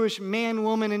Jewish man,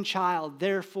 woman, and child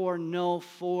therefore know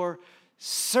for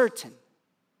certain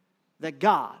that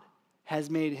God has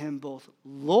made him both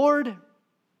Lord,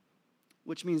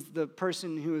 which means the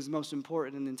person who is most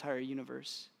important in the entire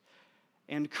universe,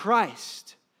 and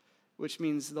Christ, which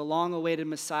means the long-awaited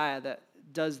Messiah that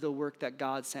does the work that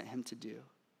God sent him to do.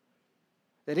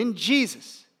 That in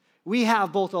Jesus, we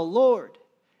have both a Lord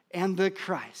and the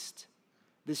Christ,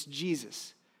 this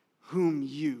Jesus whom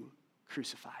you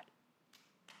crucified.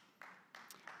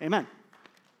 Amen.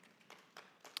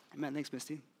 Amen. Thanks,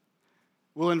 Misty.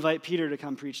 We'll invite Peter to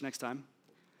come preach next time.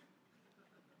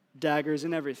 Daggers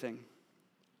and everything.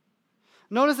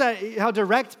 Notice that how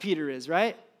direct Peter is,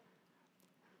 right?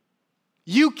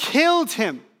 You killed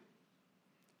him.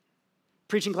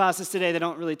 Preaching classes today, they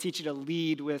don't really teach you to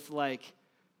lead with like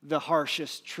the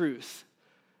harshest truth.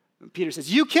 Peter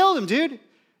says, you killed him, dude.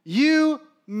 You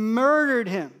murdered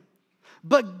him.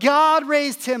 But God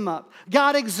raised him up.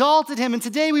 God exalted him. And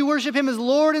today we worship him as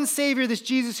Lord and Savior, this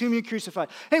Jesus whom you crucified.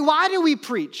 Hey, why do we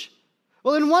preach?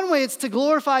 Well, in one way, it's to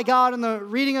glorify God in the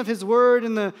reading of his word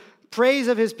and the praise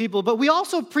of his people. But we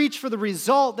also preach for the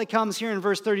result that comes here in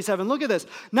verse 37. Look at this.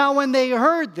 Now, when they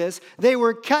heard this, they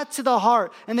were cut to the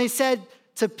heart. And they said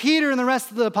to Peter and the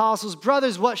rest of the apostles,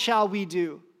 brothers, what shall we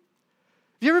do?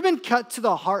 Have you ever been cut to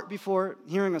the heart before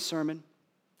hearing a sermon?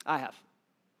 I have.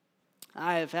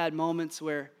 I have had moments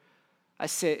where I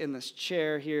sit in this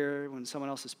chair here when someone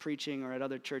else is preaching or at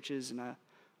other churches, and I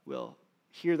will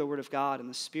hear the word of God, and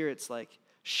the Spirit's like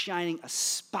shining a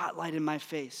spotlight in my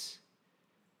face.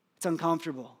 It's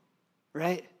uncomfortable,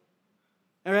 right?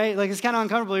 All right? Like, it's kind of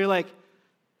uncomfortable. You're like,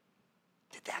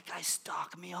 did that guy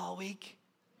stalk me all week?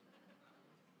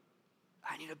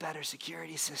 I need a better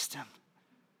security system.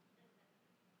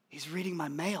 He's reading my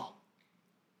mail.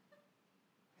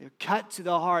 They're cut to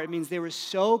the heart. It means they were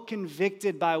so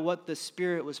convicted by what the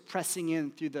Spirit was pressing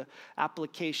in through the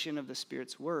application of the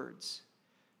Spirit's words.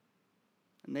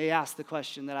 And they asked the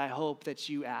question that I hope that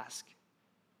you ask.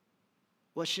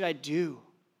 What should I do?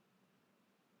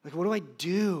 Like, what do I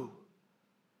do?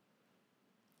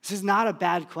 This is not a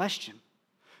bad question.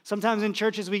 Sometimes in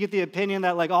churches we get the opinion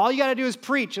that like all you got to do is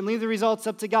preach and leave the results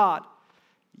up to God.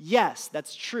 Yes,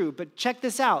 that's true, but check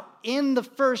this out. In the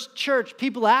first church,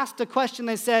 people asked a question.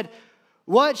 They said,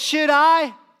 what should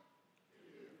I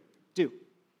do?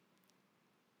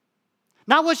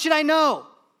 Not what should I know?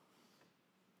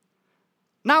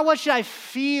 Not what should I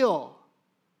feel?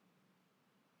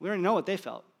 We already know what they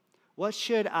felt. What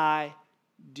should I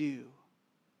do?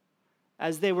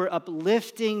 As they were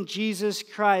uplifting Jesus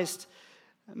Christ,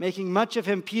 making much of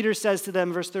him, Peter says to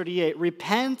them, verse 38,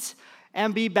 repent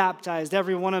and be baptized,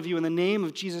 every one of you, in the name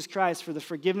of Jesus Christ for the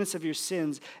forgiveness of your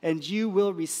sins, and you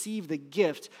will receive the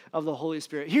gift of the Holy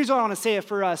Spirit. Here's what I want to say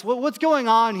for us. What's going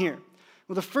on here?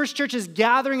 Well, the first church is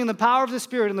gathering in the power of the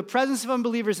Spirit, in the presence of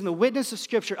unbelievers, in the witness of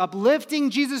Scripture, uplifting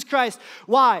Jesus Christ.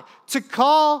 Why? To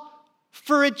call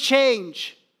for a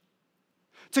change.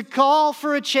 To call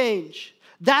for a change.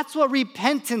 That's what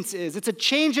repentance is. It's a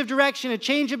change of direction, a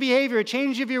change of behavior, a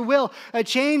change of your will, a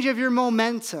change of your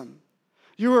momentum.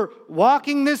 You were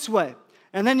walking this way,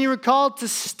 and then you were called to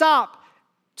stop.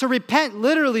 To repent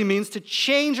literally means to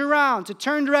change around, to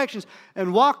turn directions,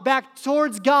 and walk back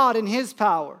towards God in his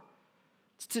power.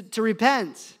 To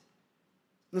repent.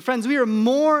 And friends, we are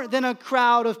more than a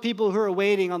crowd of people who are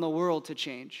waiting on the world to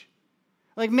change.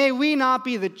 Like, may we not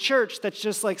be the church that's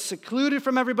just like secluded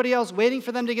from everybody else, waiting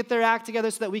for them to get their act together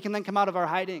so that we can then come out of our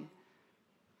hiding.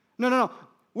 No.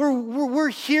 We're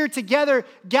here together,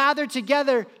 gathered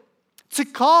together to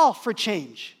call for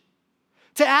change,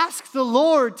 to ask the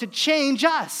Lord to change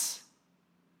us,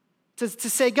 to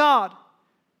say, God,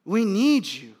 we need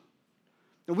you.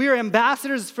 And we are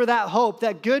ambassadors for that hope,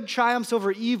 that good triumphs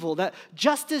over evil, that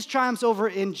justice triumphs over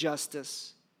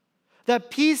injustice, that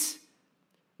peace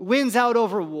wins out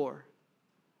over war,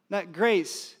 that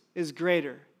grace is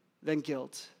greater than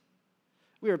guilt.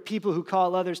 We are people who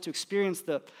call others to experience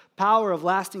the power of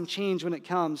lasting change when it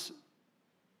comes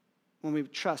when we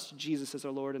trust Jesus as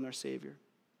our Lord and our Savior.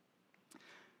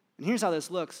 And here's how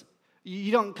this looks.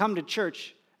 You don't come to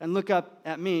church and look up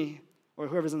at me or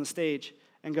whoever's on the stage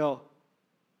and go,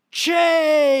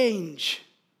 change.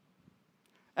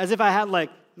 As if I had like,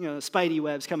 spidey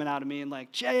webs coming out of me and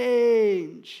like,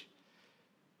 change.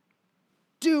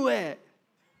 Do it.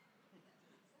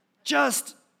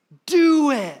 Just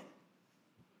do it.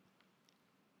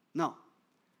 No.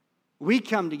 We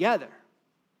come together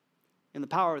in the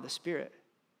power of the Spirit.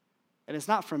 And it's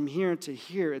not from here to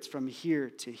here, it's from here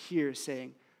to here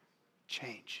saying,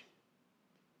 change.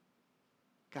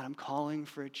 God, I'm calling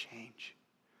for a change.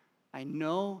 I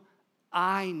know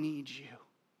I need you.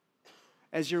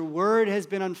 As your word has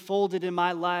been unfolded in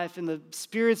my life and the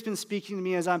Spirit's been speaking to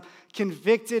me as I'm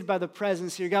convicted by the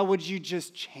presence here, God, would you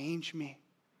just change me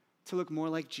to look more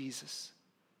like Jesus?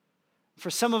 For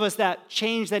some of us, that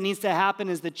change that needs to happen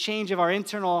is the change of our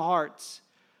internal hearts.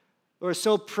 We're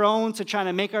so prone to trying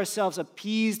to make ourselves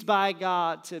appeased by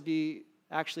God to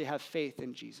actually have faith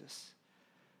in Jesus.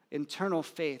 Internal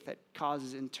faith that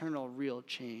causes internal real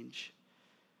change.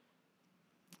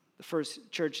 The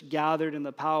first church gathered in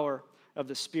the power of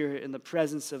the Spirit, in the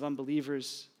presence of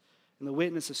unbelievers, in the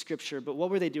witness of Scripture. But what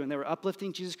were they doing? They were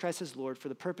uplifting Jesus Christ as Lord for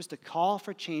the purpose to call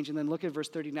for change. And then look at verse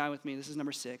 39 with me. This is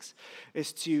number 6,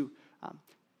 is to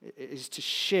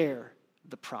share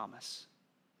the promise.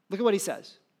 Look at what he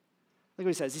says. Look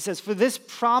what he says. He says, for this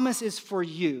promise is for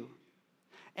you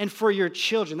and for your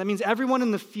children. That means everyone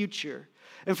in the future.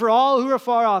 And for all who are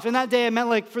far off. In that day, it meant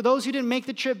like for those who didn't make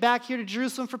the trip back here to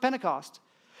Jerusalem for Pentecost.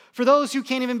 For those who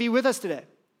can't even be with us today.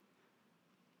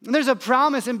 And there's a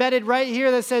promise embedded right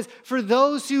here that says, for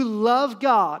those who love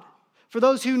God, for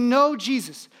those who know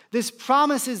Jesus, this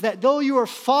promise is that though you are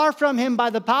far from him by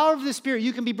the power of the Spirit,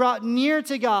 you can be brought near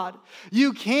to God.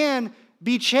 You can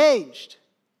be changed.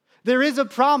 There is a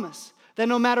promise that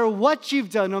no matter what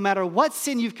you've done, no matter what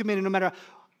sin you've committed, no matter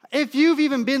if you've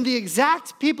even been the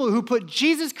exact people who put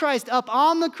Jesus Christ up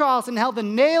on the cross and held the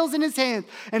nails in his hands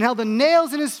and held the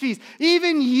nails in his feet,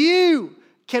 even you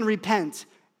can repent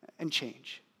and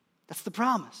change. That's the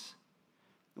promise.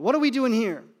 What are we doing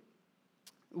here?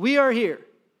 We are here.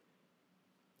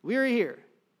 We are here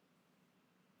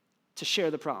to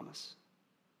share the promise.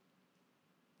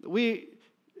 We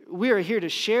are here to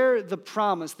share the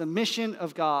promise, the mission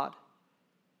of God.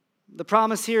 The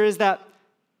promise here is that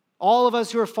all of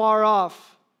us who are far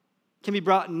off can be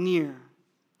brought near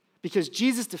because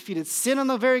Jesus defeated sin on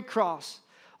the very cross.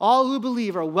 All who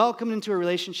believe are welcomed into a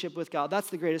relationship with God. That's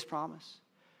the greatest promise.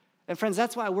 And friends,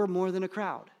 that's why we're more than a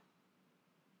crowd.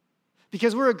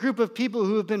 Because we're a group of people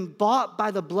who have been bought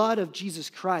by the blood of Jesus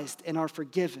Christ and are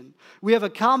forgiven. We have a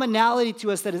commonality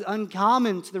to us that is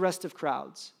uncommon to the rest of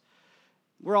crowds.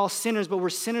 We're all sinners, but we're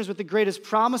sinners with the greatest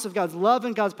promise of God's love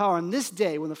and God's power. On this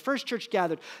day, when the first church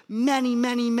gathered,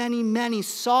 many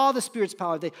saw the Spirit's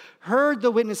power. They heard the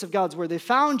witness of God's word. They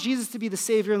found Jesus to be the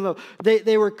Savior and Lord.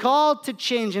 They were called to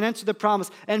change and enter the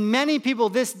promise. And many people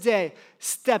this day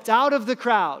stepped out of the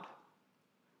crowd.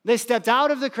 They stepped out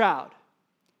of the crowd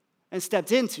and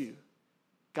stepped into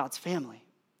God's family.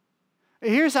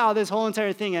 Here's how this whole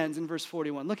entire thing ends in verse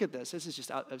 41. Look at this. This is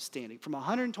just outstanding. From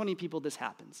 120 people, this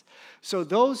happens. So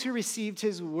those who received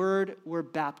his word were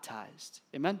baptized.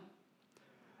 Amen?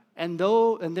 And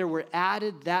there were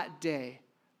added that day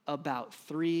about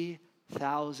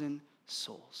 3,000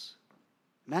 souls.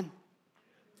 Amen?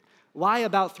 Why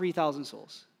about 3,000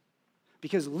 souls?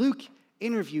 Because Luke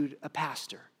interviewed a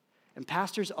pastor, and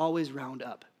pastors always round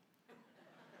up.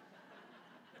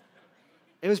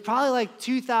 It was probably like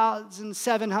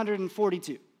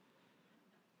 2,742.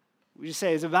 We just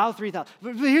say it's about 3,000.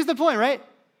 But here's the point, right?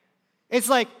 It's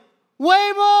like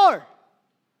way more.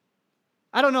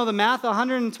 I don't know the math.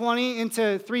 120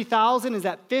 into 3,000, is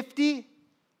that 50?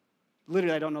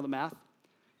 Literally, I don't know the math.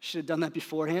 Should have done that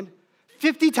beforehand.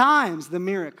 50 times the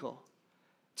miracle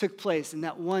took place in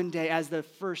that one day as the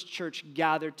first church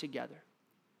gathered together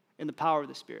in the power of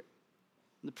the Spirit,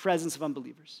 in the presence of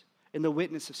unbelievers, in the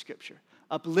witness of Scripture,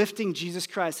 uplifting Jesus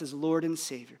Christ as Lord and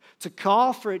Savior, to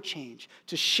call for a change,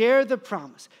 to share the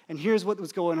promise. And here's what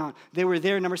was going on. They were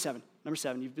there, number seven,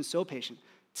 you've been so patient,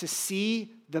 to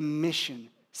see the mission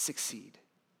succeed.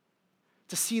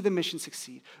 To see the mission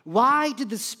succeed. Why did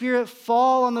the Spirit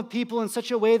fall on the people in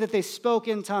such a way that they spoke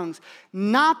in tongues?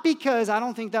 Not because, I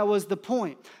don't think that was the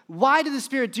point. Why did the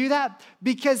Spirit do that?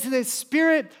 Because the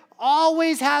Spirit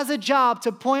always has a job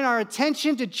to point our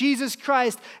attention to Jesus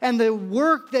Christ and the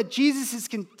work that Jesus is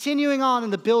continuing on in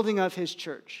the building of his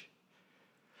church.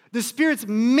 The Spirit's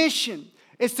mission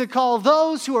is to call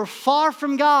those who are far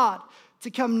from God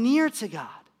to come near to God,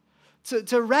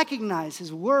 to recognize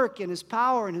his work and his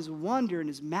power and his wonder and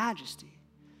his majesty,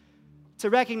 to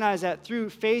recognize that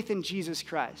through faith in Jesus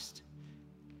Christ,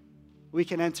 we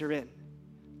can enter in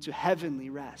to heavenly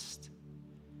rest.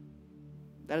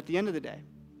 that at the end of the day,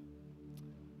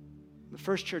 the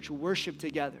first church worshiped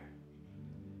together.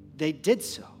 They did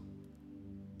so,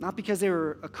 not because they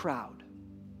were a crowd.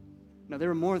 No, they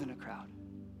were more than a crowd.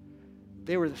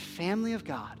 They were the family of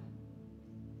God.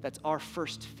 That's our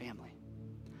first family.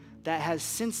 That has,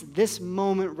 since this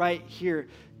moment right here,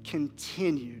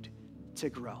 continued to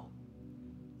grow.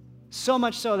 So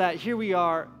much so that here we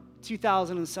are,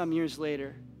 2,000 and some years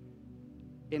later,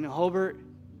 in Hobart,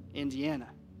 Indiana.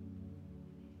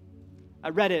 I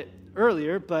read it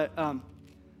earlier, but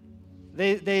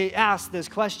they asked this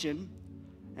question,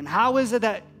 and how is it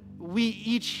that we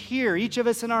each hear, each of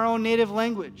us in our own native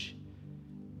language?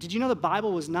 Did you know the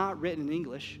Bible was not written in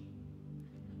English?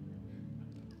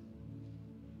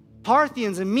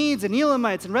 Parthians and Medes and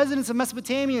Elamites and residents of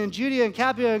Mesopotamia and Judea and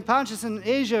Cappadocia and Pontus and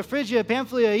Asia, Phrygia,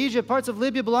 Pamphylia, Egypt, parts of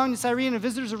Libya belonging to Cyrene and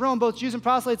visitors of Rome, both Jews and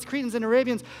proselytes, Cretans and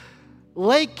Arabians,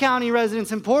 Lake County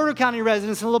residents and Porter County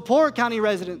residents and LaPorte County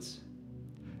residents,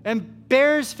 and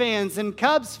Bears fans and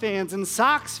Cubs fans and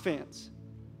Sox fans,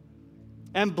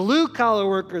 and blue-collar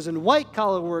workers and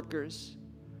white-collar workers,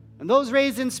 and those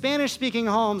raised in Spanish-speaking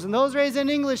homes and those raised in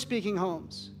English-speaking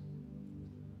homes.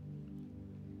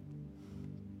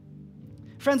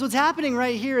 Friends, what's happening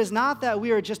right here is not that we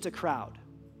are just a crowd.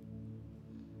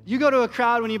 You go to a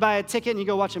crowd when you buy a ticket and you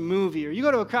go watch a movie, or you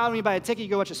go to a crowd when you buy a ticket, you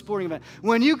go watch a sporting event.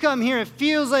 When you come here, it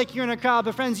feels like you're in a crowd,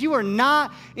 but friends, you are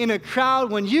not in a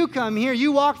crowd. When you come here,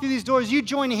 you walk through these doors, you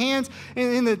join hands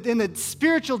in the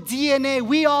spiritual DNA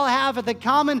we all have at the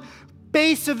common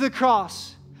base of the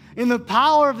cross, in the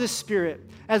power of the Spirit,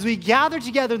 as we gather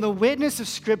together in the witness of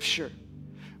Scripture.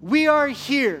 We are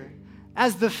here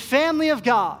as the family of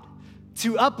God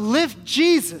to uplift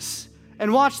Jesus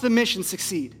and watch the mission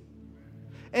succeed.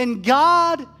 And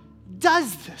God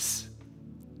does this.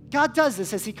 God does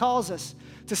this as he calls us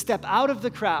to step out of the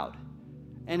crowd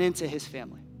and into his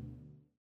family.